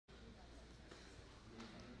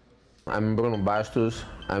I'm Bruno Bastos.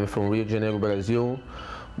 I'm from Rio de Janeiro, Brazil,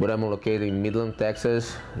 but I'm located in Midland,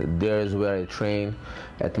 Texas. There is where I train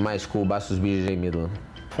at my school, Bastos BJJ Midland.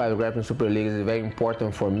 5 Grappling Super League is very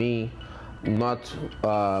important for me. Not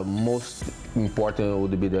most important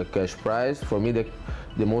would be the cash prize. For me,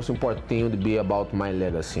 the most important thing would be about my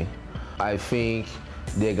legacy. I think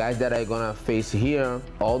the guys that I'm gonna face here,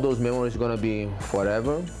 all those memories gonna be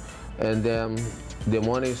forever, and then the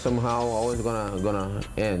money somehow always gonna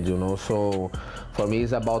end, you know. So for me,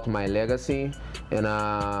 it's about my legacy, and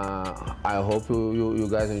I hope you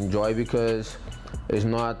guys enjoy, because it's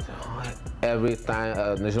not every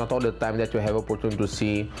time, it's not all the time that you have opportunity to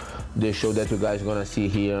see the show that you guys gonna see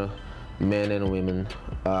here, men and women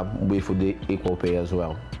with the equal pay as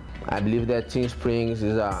well. I believe that Tim Spriggs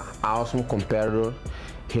is an awesome competitor.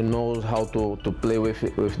 He knows how to play with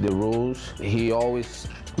the rules. He always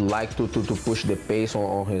likes to push the pace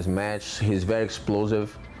on his match. He's very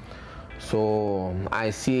explosive. So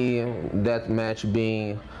I see that match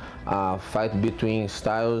being a fight between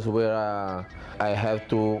styles where I have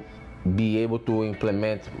to be able to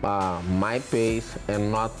implement my pace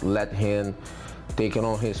and not let him take it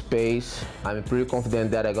on his pace. I'm pretty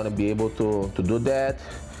confident that I'm gonna be able to do that.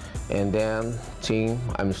 And then, team,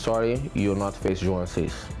 I'm sorry, you'll not face João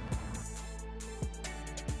Assis.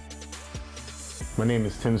 My name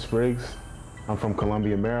is Tim Spriggs. I'm from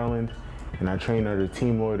Columbia, Maryland, and I train under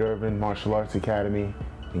Team Lloyd Irvin Martial Arts Academy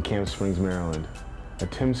in Camp Springs, Maryland. A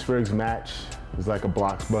Tim Spriggs match is like a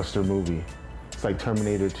blockbuster movie. It's like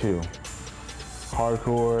Terminator 2.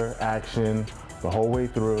 Hardcore action the whole way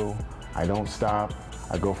through. I don't stop.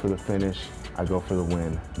 I go for the finish. I go for the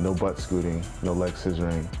win. No butt scooting, no leg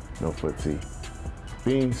scissoring, no footsie.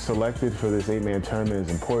 Being selected for this 8-man tournament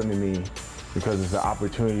is important to me because it's an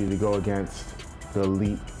opportunity to go against the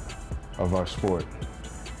elite of our sport.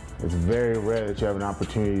 It's very rare that you have an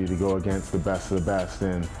opportunity to go against the best of the best,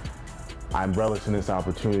 and I'm relishing this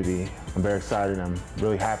opportunity. I'm very excited. I'm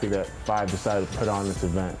really happy that 5 decided to put on this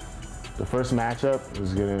event. The first matchup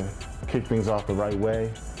is gonna kick things off the right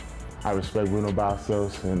way. I respect Bruno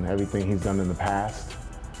Bastos and everything he's done in the past,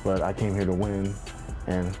 but I came here to win.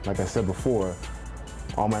 And like I said before,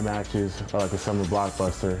 all my matches are like a summer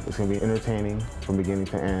blockbuster. It's gonna be entertaining from beginning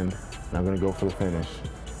to end, and I'm gonna go for the finish.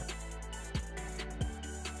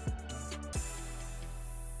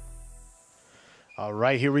 All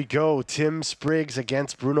right, here we go. Tim Spriggs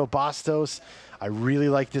against Bruno Bastos. I really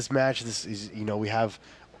like this match. This is, you know, we have,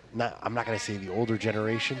 I'm not going to say the older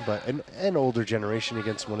generation, but an older generation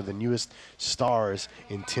against one of the newest stars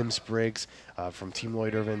in Tim Spriggs from Team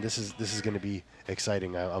Lloyd Irvin. This is going to be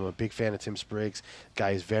exciting. I'm a big fan of Tim Spriggs.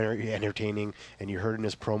 Guy is very entertaining, and you heard in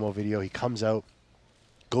his promo video, he comes out,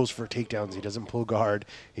 goes for takedowns. He doesn't pull guard.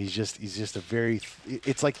 He's just a very.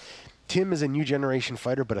 It's like Tim is a new generation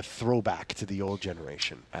fighter, but a throwback to the old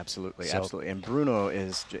generation. Absolutely, absolutely. And Bruno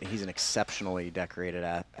he's an exceptionally decorated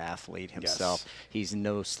athlete himself. Yes. He's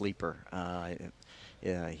no sleeper.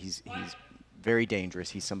 He's very dangerous.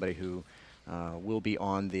 He's somebody who will be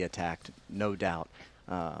on the attack, no doubt.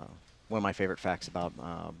 One of my favorite facts about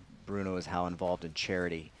Bruno is how involved in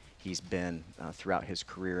charity he's been throughout his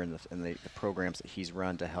career and the programs that he's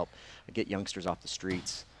run to help get youngsters off the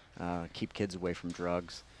streets, keep kids away from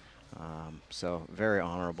drugs. So very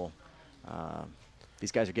honorable.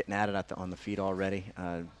 These guys are getting at it on the feet already.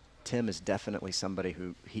 Tim is definitely somebody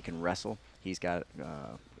who he can wrestle. He's got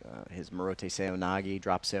his Morote Seonagi,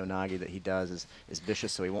 drop Seonagi that he does is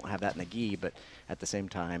vicious, so he won't have that in a gi, but at the same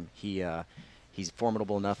time, he's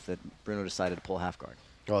formidable enough that Bruno decided to pull half guard.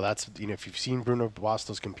 Well, that's, you know, if you've seen Bruno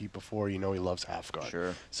Bastos compete before, you know he loves half guard.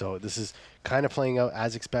 Sure. So this is kind of playing out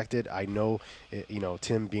as expected. I know, you know,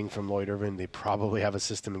 Tim being from Lloyd Irvin, they probably have a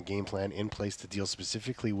system and game plan in place to deal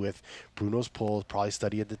specifically with Bruno's pulls, probably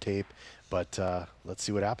studied the tape, but let's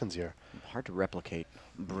see what happens here. Hard to replicate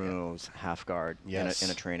Bruno's half guard in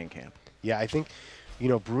a training camp. Yeah, I think, you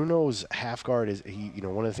know, Bruno's half guard is, you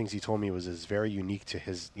know, one of the things he told me was is very unique to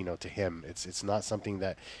his, you know, to him. It's not something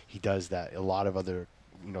that he does that a lot of other,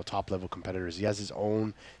 you know, top level competitors. He has his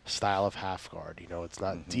own style of half guard. You know, it's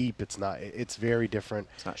not deep. It's very different.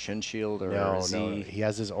 It's not shin shield or Z. No. He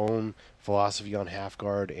has his own philosophy on half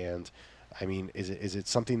guard, and I mean, is it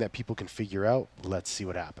something that people can figure out? Let's see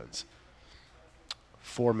what happens.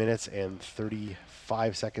 4 minutes and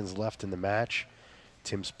 35 seconds left in the match.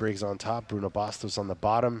 Tim Spriggs on top, Bruno Bastos on the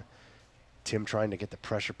bottom. Tim trying to get the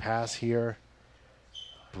pressure pass here.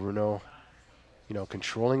 Bruno, you know,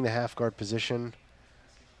 controlling the half guard position.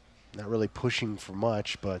 Not really pushing for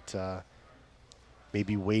much, but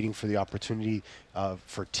maybe waiting for the opportunity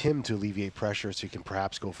for Tim to alleviate pressure so he can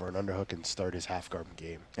perhaps go for an underhook and start his half guard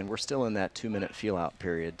game. And we're still in that 2-minute feel-out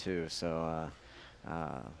period, too. So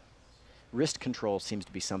wrist control seems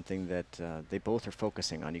to be something that they both are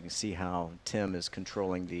focusing on. You can see how Tim is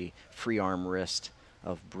controlling the free arm wrist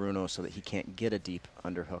of Bruno so that he can't get a deep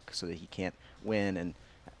underhook, so that he can't win. And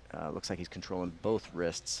looks like he's controlling both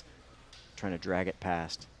wrists, trying to drag it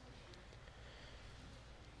past.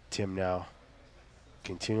 Tim now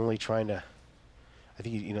continually trying to, I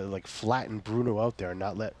think, you know, like flatten Bruno out there and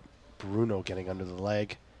not let Bruno getting under the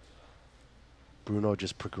leg. Bruno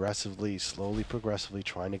just progressively, slowly, progressively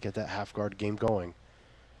trying to get that half guard game going.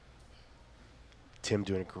 Tim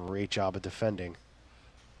doing a great job of defending,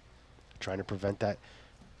 trying to prevent that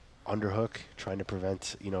underhook, trying to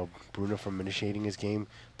prevent, you know, Bruno from initiating his game.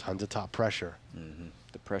 Tons of top pressure. Mm-hmm.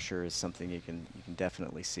 The pressure is something you can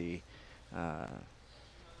definitely see.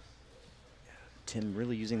 Tim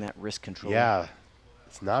really using that wrist control. Yeah,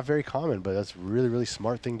 it's not very common, but that's really, really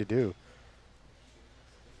smart thing to do.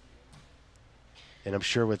 And I'm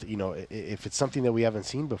sure with, you know, if it's something that we haven't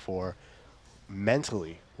seen before,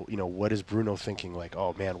 mentally, you know, what is Bruno thinking? Like,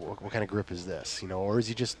 oh man, what kind of grip is this? You know, or is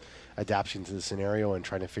he just adapting to the scenario and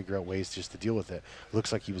trying to figure out ways just to deal with it?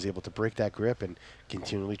 Looks like he was able to break that grip and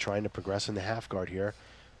continually trying to progress in the half guard here.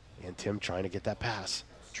 And Tim trying to get that pass.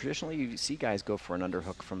 Traditionally, you see guys go for an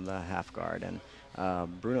underhook from the half guard, and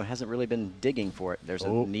Bruno hasn't really been digging for it. There's a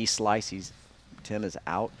knee slice. Tim is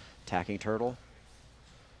out, attacking turtle.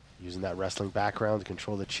 Using that wrestling background to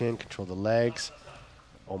control the chin, control the legs.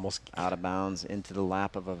 Almost out of bounds into the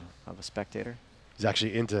lap of a spectator. He's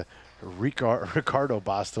actually into Riccardo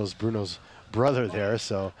Bastos, Bruno's brother there,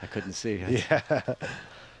 so. I couldn't see. Yeah,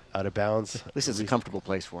 out of bounds. This is a comfortable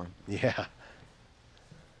place for him. Yeah.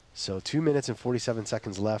 So 2 minutes and 47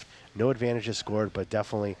 seconds left. No advantages scored, but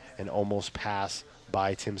definitely an almost pass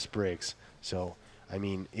by Tim Spriggs. So, I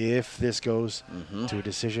mean, if this goes to a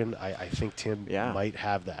decision, I think Tim might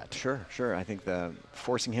have that. Sure, sure. I think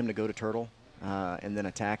forcing him to go to turtle and then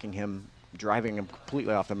attacking him, driving him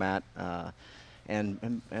completely off the mat,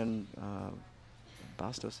 and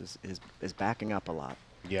Bastos is backing up a lot.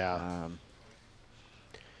 Yeah.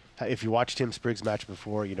 If you watched Tim Spriggs' match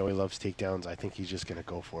before, you know he loves takedowns. I think he's just going to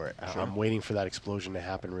go for it. Sure. I'm waiting for that explosion to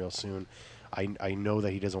happen real soon. I know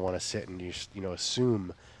that he doesn't want to sit and just, you know,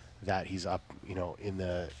 assume that he's up, you know, in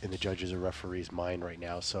the judges or referee's mind right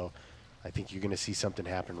now. So I think you're going to see something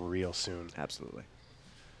happen real soon. Absolutely.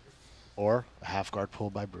 Or a half guard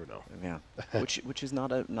pull by Bruno. Yeah, which is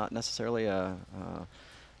not necessarily a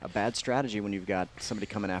bad strategy when you've got somebody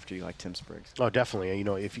coming after you like Tim Spriggs. Oh, definitely. You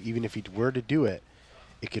know, even if he were to do it,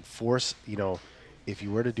 it could force, you know, if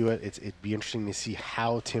you were to do it, it'd be interesting to see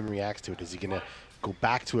how Tim reacts to it. Is he going to go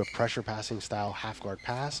back to a pressure passing style half guard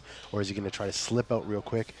pass, or is he going to try to slip out real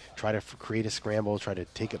quick, try to create a scramble, try to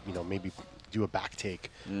take it, you know, maybe do a back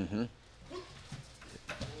take? Mm-hmm.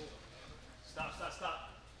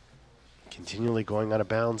 Stop. Continually going out of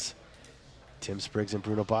bounds. Tim Spriggs and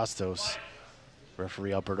Bruno Bastos.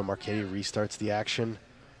 Referee Alberto Marchetti restarts the action.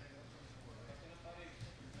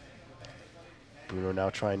 Bruno now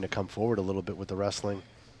trying to come forward a little bit with the wrestling.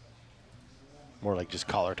 More like just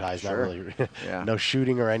collar ties, sure. not really Yeah. no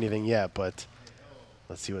shooting or anything yet, but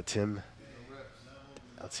let's see how Tim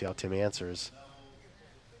answers.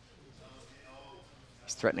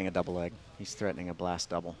 He's threatening a double leg. He's threatening a blast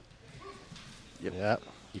double. Yep. Yeah,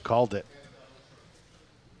 you called it.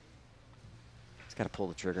 He's got to pull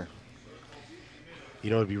the trigger. You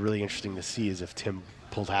know, it'd be really interesting to see is if Tim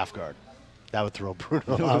pulled half guard. That would throw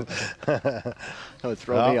Bruno off. That would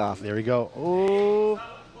throw me off. There we go. Oh,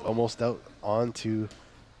 almost out onto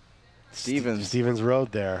Stevens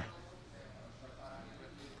Road there.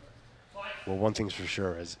 Well, one thing's for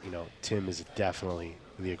sure is, you know, Tim is definitely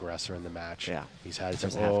the aggressor in the match. Yeah. He's had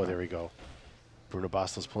some. Oh, there we go. Bruno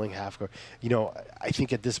Bastos pulling half guard. You know, I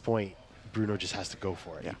think at this point, Bruno just has to go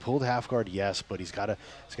for it. Yeah. He pulled half guard, yes, but he's got to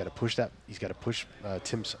push that. He's got to push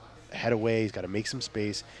Tim's head away. He's got to make some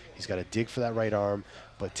space. He's got to dig for that right arm.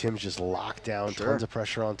 But Tim's just locked down, Sure. tons of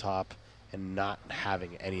pressure on top, and not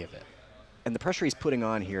having any of it. And the pressure he's putting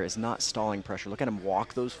on here is not stalling pressure. Look at him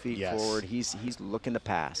walk those feet Yes. forward. He's looking to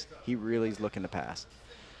pass. He really is looking to pass.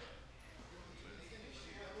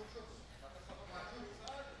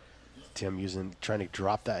 Tim trying to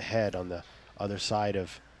drop that head on the other side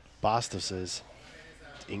of Bastos's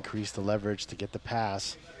to increase the leverage to get the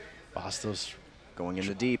pass. Bastos Going in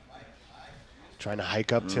the deep. trying to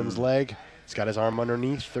hike up Tim's leg. He's got his arm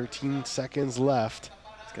underneath. 13 seconds left.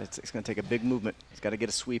 It's going to take a big movement. He's got to get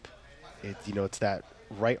a sweep. You know, it's that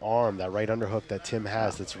right arm, that right underhook that Tim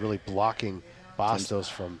has that's really blocking Bastos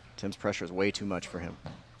from... Tim's pressure is way too much for him.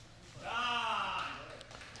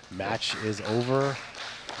 Match is over.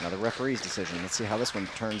 Another referee's decision. Let's see how this one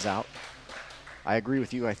turns out. I agree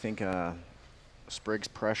with you. I think Spriggs'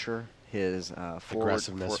 pressure, his forward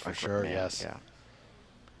aggressiveness for sure, man, yes. Yeah.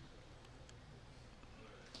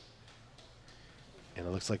 And it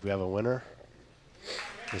looks like we have a winner.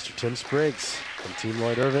 Mr. Tim Spriggs from Team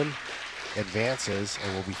Lloyd Irvin advances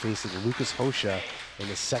and will be facing Lucas Hosha in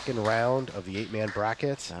the second round of the 8-man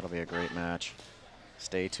bracket. That'll be a great match.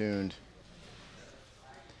 Stay tuned.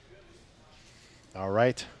 All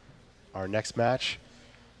right, our next match